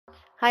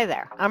Hi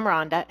there, I'm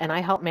Rhonda, and I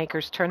help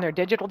makers turn their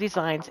digital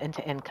designs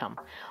into income.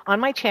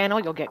 On my channel,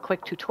 you'll get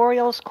quick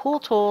tutorials, cool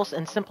tools,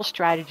 and simple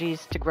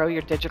strategies to grow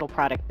your digital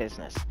product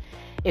business.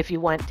 If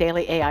you want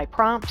daily AI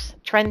prompts,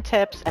 trend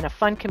tips, and a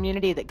fun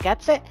community that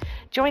gets it,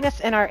 join us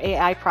in our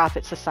AI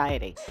Profit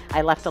Society.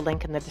 I left a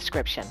link in the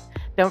description.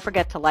 Don't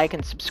forget to like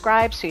and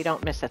subscribe so you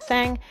don't miss a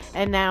thing.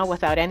 And now,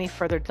 without any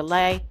further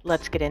delay,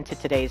 let's get into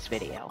today's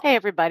video. Hey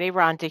everybody,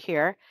 Rhonda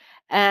here.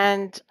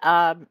 And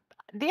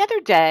the other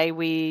day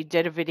we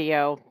did a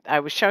video. I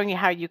was showing you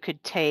how you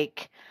could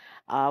take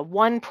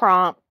one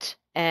prompt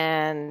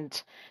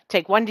and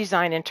take one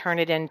design and turn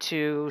it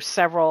into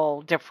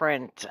several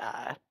different,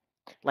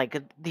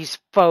 like these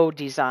faux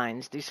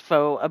designs, these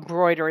faux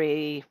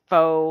embroidery,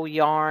 faux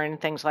yarn,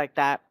 things like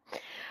that.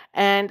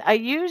 And I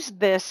used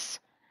this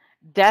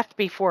death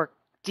before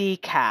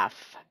decaf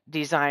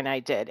design I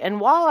did. And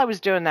while I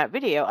was doing that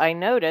video, I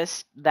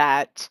noticed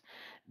that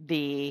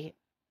the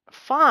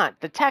font,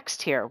 the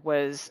text here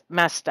was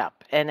messed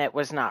up and it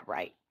was not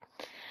right.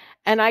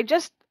 And I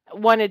just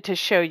wanted to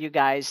show you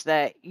guys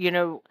that,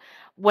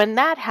 when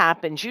that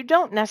happens, you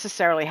don't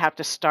necessarily have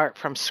to start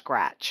from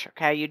scratch,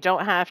 okay? You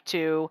don't have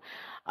to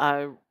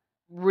uh,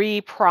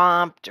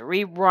 re-prompt,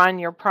 rerun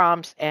your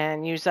prompts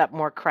and use up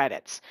more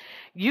credits.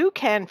 You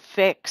can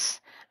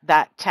fix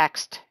that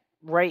text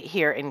right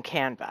here in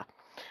Canva.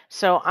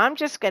 So I'm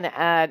just going to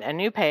add a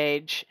new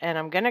page and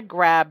I'm going to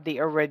grab the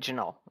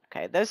original.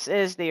 Okay, this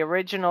is the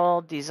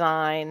original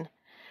design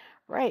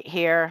right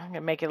here. I'm going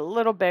to make it a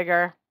little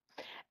bigger.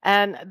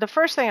 And the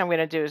first thing I'm going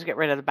to do is get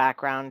rid of the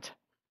background.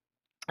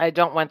 I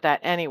don't want that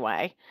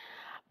anyway.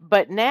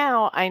 But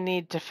now I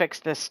need to fix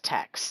this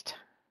text.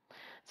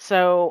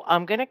 So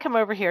I'm going to come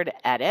over here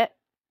to edit.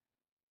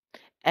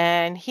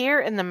 And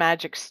here in the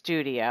Magic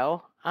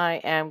Studio,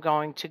 I am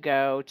going to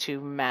go to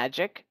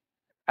Magic.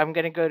 I'm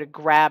going to go to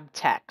grab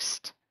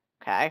text.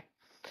 Okay.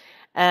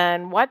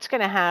 And what's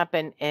going to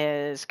happen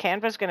is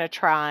Canva's going to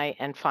try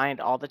and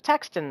find all the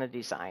text in the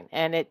design.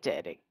 And it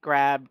did. It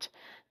grabbed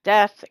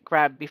death, it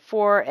grabbed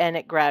before, and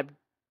it grabbed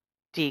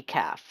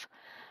decaf.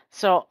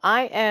 So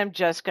I am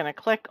just going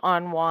to click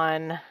on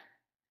one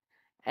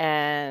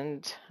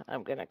and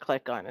I'm going to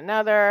click on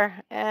another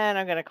and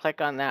I'm going to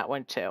click on that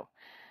one too.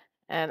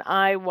 And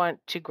I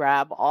want to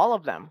grab all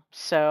of them.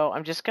 So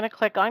I'm just going to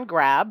click on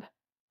grab.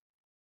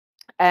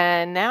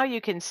 And now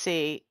you can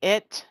see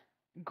it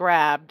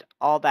grabbed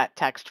all that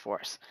text for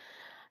us.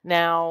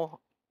 Now,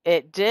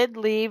 it did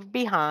leave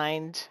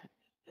behind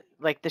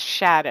like the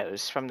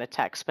shadows from the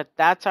text, but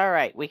that's all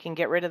right. We can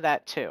get rid of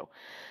that too.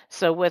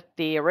 So with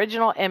the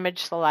original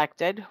image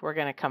selected, we're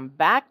going to come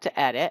back to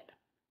edit.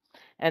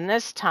 And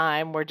this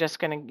time we're just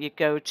going to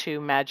go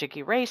to Magic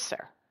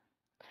Eraser.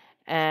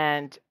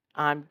 And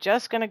I'm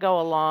just going to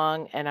go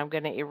along and I'm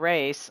going to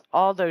erase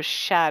all those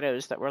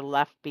shadows that were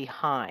left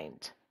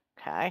behind.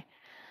 Okay.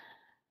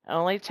 It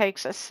only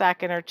takes a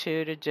second or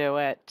two to do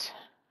it.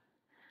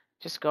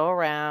 Just go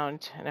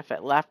around, and if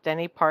it left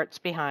any parts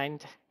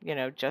behind,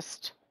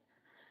 just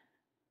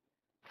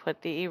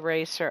put the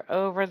eraser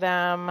over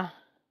them.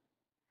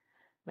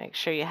 Make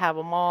sure you have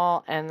them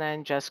all, and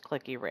then just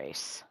click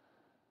erase.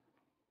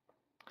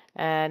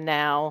 And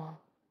now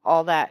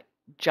all that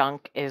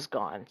junk is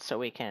gone. So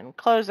we can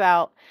close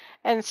out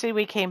and see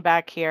we came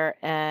back here,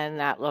 and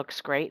that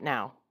looks great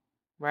now,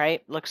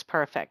 right? Looks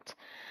perfect.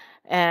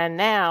 And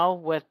now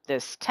with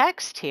this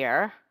text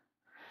here,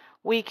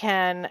 we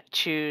can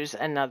choose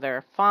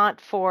another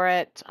font for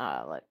it.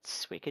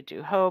 We could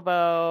do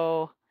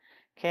Hobo,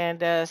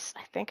 Candace.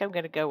 I think I'm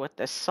going to go with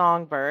this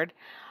Songbird.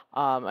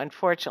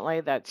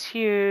 Unfortunately, that's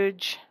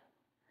huge.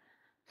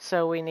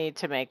 So we need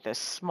to make this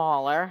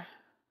smaller.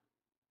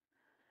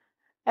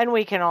 And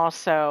we can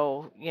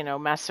also,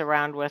 mess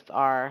around with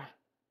the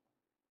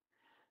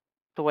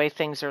way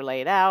things are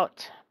laid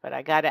out. But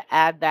I got to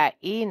add that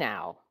E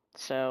now.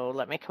 So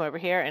let me come over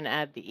here and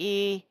add the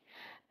E.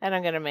 And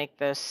I'm going to make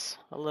this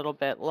a little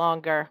bit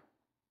longer.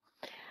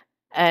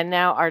 And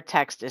now our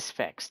text is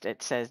fixed.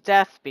 It says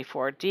death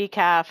before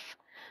decaf.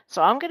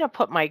 So I'm going to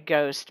put my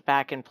ghost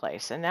back in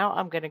place. And now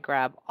I'm going to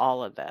grab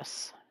all of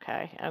this.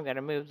 Okay, I'm going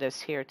to move this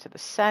here to the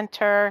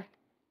center.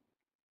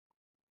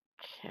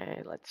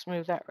 Okay, let's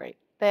move that right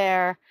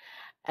there.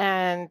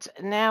 And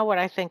now what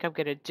I think I'm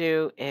going to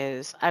do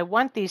is I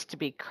want these to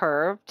be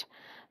curved.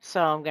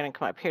 So I'm going to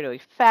come up here to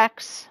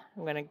effects.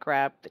 I'm going to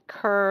grab the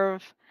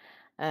curve.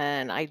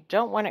 And I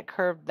don't want it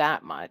curved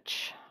that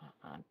much.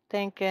 I'm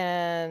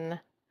thinking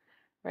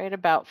right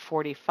about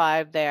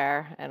 45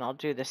 there, and I'll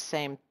do the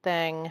same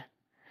thing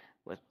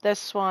with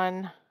this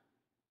one.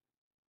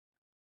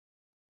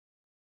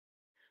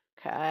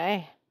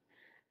 Okay,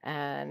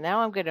 and now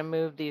I'm going to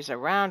move these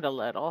around a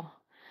little.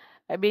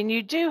 I mean,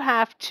 you do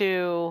have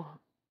to,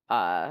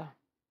 uh,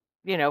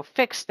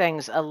 fix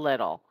things a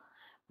little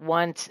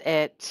once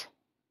it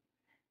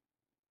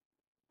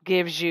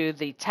gives you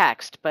the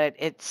text, but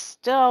it's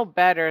still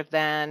better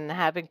than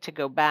having to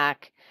go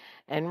back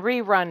and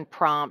rerun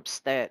prompts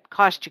that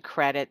cost you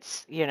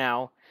credits.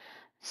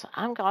 So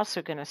I'm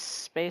also going to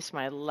space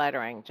my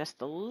lettering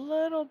just a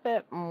little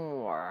bit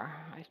more,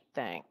 I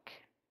think.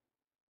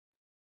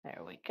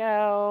 There we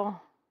go.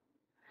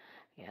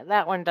 Yeah,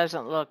 that one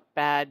doesn't look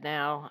bad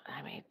now.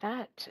 I mean,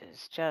 that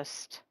is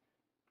just...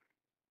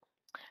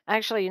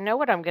 Actually, you know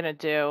what I'm going to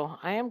do?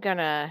 I am going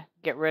to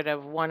get rid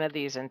of one of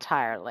these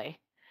entirely.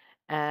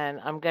 And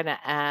I'm going to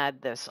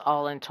add this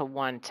all into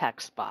one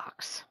text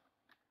box.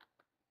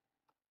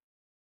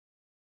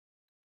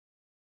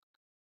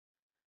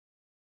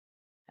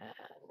 And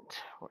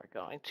we're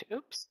going to,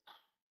 oops,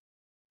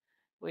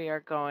 we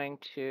are going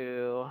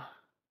to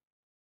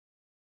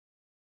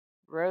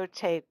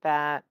rotate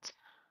that.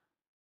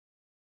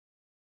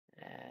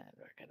 And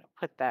we're going to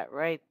put that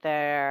right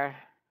there.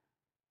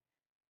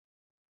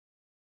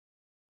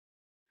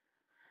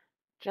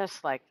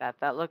 Just like that.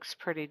 That looks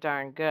pretty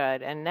darn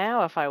good. And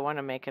now if I want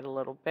to make it a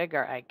little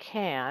bigger, I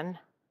can.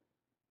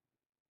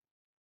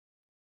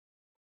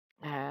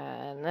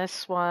 And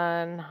this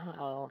one,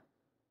 I'll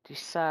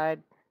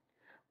decide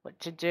what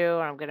to do.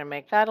 I'm going to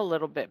make that a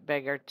little bit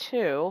bigger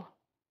too.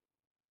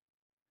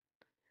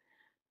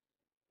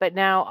 But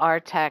now our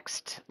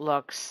text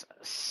looks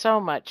so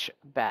much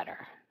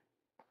better,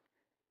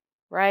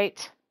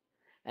 right?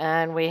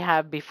 And we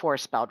have before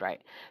spelled right.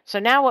 So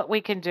now what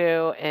we can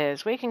do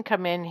is we can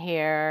come in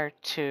here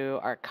to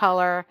our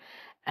color,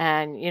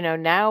 and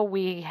now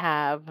we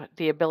have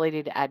the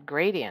ability to add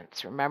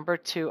gradients, remember,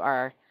 to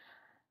our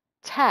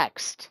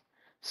text.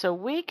 So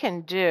we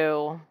can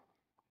do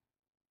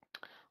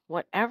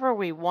whatever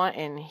we want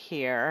in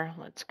here.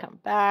 Let's come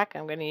back.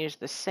 I'm going to use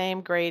the same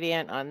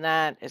gradient on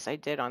that as I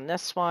did on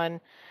this one.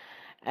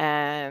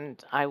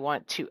 And I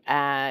want to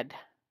add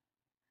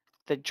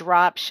the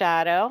drop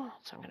shadow.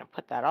 So I'm going to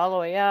put that all the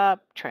way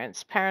up,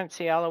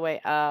 transparency all the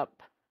way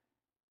up,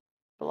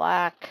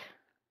 black.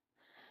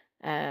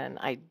 And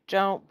I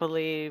don't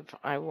believe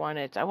I want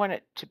it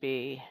to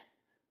be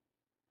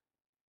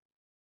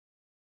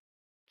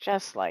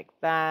just like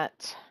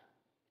that.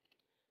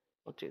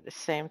 We'll do the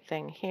same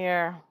thing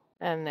here.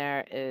 And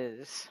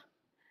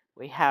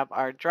we have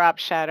our drop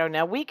shadow.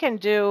 Now we can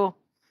do,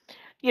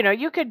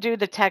 you could do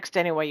the text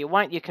any way you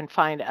want. You can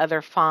find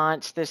other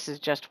fonts. This is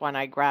just one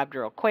I grabbed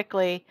real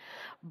quickly.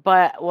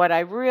 But what I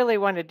really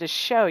wanted to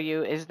show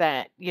you is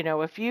that,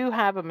 if you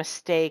have a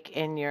mistake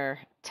in your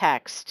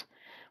text,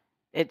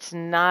 it's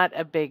not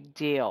a big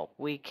deal.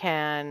 We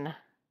can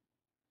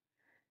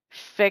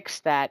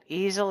fix that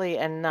easily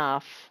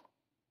enough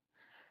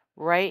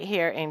right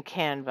here in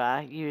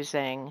Canva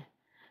using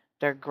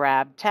their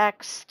grab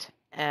text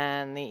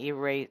and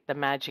the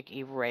magic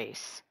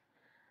erase.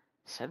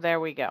 So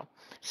there we go.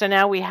 So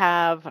now we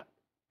have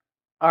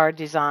our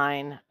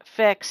design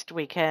fixed.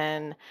 We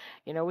can,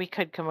 we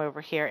could come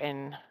over here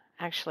and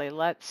actually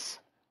let's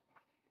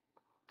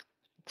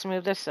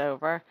move this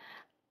over.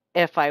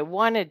 If I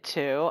wanted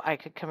to, I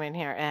could come in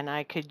here and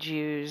I could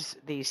use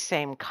these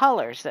same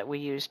colors that we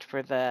used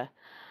for the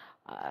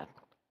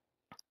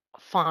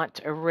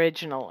font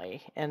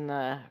originally in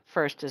the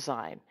first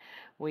design.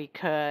 We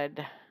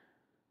could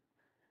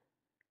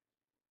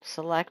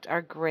select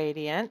our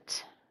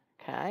gradient,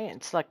 okay,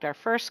 and select our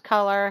first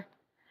color.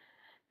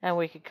 And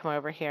we could come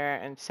over here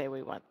and say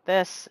we want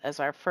this as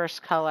our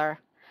first color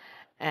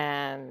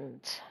and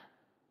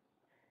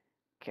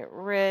get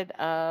rid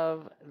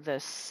of the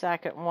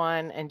second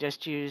one and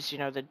just use,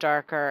 the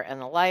darker and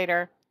the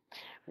lighter.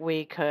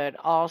 We could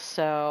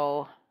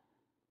also,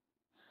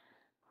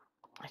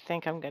 I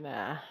think I'm going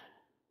to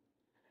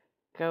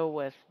go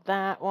with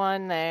that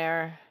one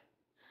there.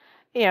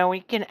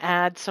 We can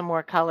add some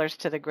more colors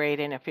to the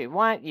gradient if you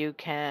want. You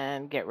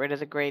can get rid of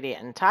the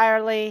gradient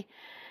entirely,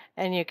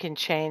 and you can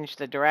change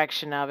the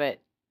direction of it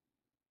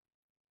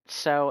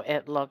so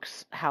it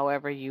looks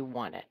however you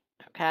want it,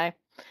 okay?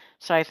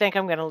 So I think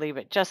I'm going to leave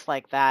it just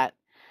like that,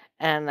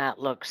 and that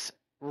looks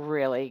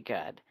really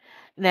good.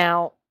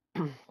 Now,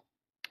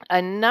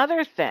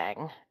 another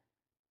thing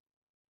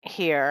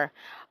here,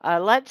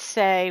 let's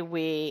say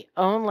we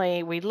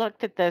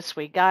looked at this,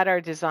 we got our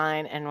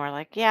design, and we're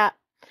like, yeah,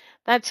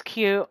 that's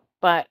cute,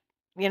 but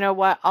you know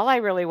what? All I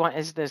really want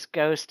is this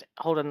ghost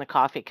holding the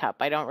coffee cup.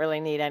 I don't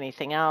really need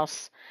anything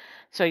else.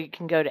 So you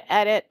can go to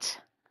Edit,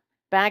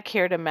 back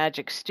here to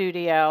Magic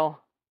Studio,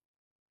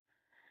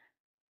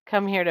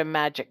 come here to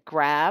Magic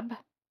Grab,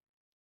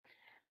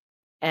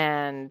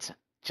 and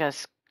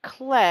just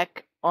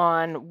click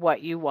on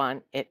what you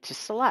want it to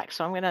select.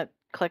 So I'm going to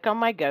click on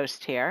my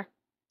ghost here.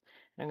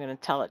 I'm going to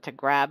tell it to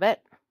grab it.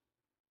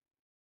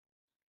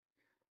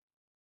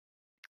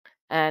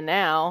 And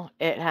now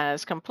it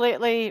has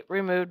completely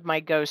removed my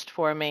ghost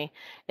for me.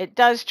 It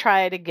does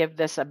try to give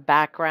this a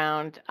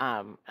background.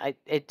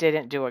 It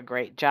didn't do a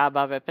great job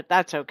of it, but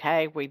that's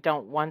okay. We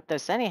don't want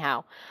this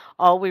anyhow.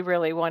 All we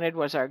really wanted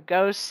was our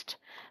ghost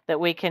that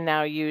we can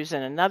now use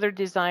in another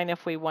design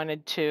if we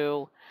wanted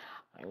to.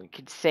 We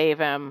could save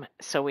him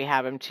so we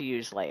have him to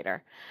use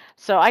later.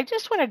 So I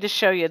just wanted to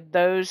show you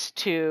those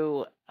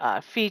two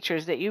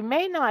features that you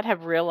may not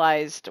have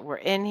realized were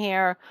in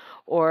here,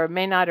 or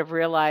may not have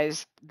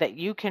realized that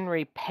you can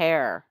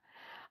repair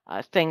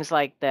things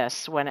like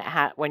this when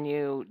when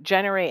you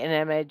generate an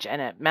image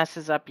and it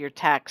messes up your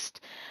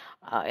text.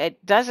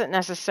 It doesn't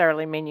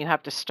necessarily mean you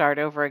have to start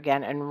over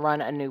again and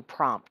run a new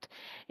prompt.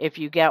 If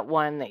you get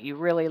one that you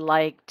really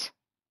liked,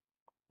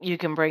 you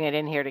can bring it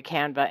in here to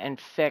Canva and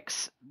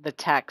fix the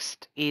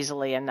text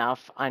easily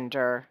enough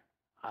under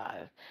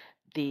uh,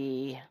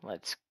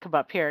 let's come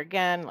up here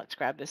again, let's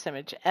grab this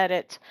image,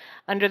 edit,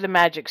 under the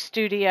Magic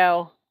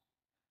Studio,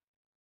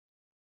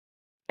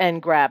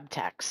 and grab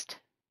text.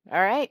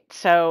 All right,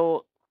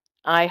 so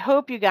I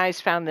hope you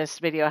guys found this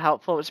video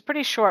helpful. It was a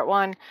pretty short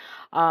one,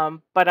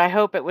 but I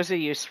hope it was a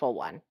useful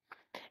one.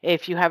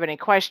 If you have any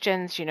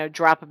questions,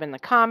 drop them in the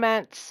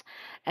comments.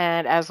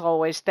 And as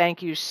always,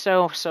 thank you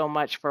so, so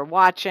much for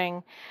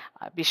watching.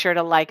 Be sure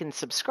to like and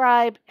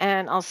subscribe,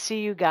 and I'll see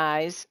you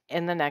guys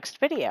in the next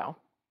video.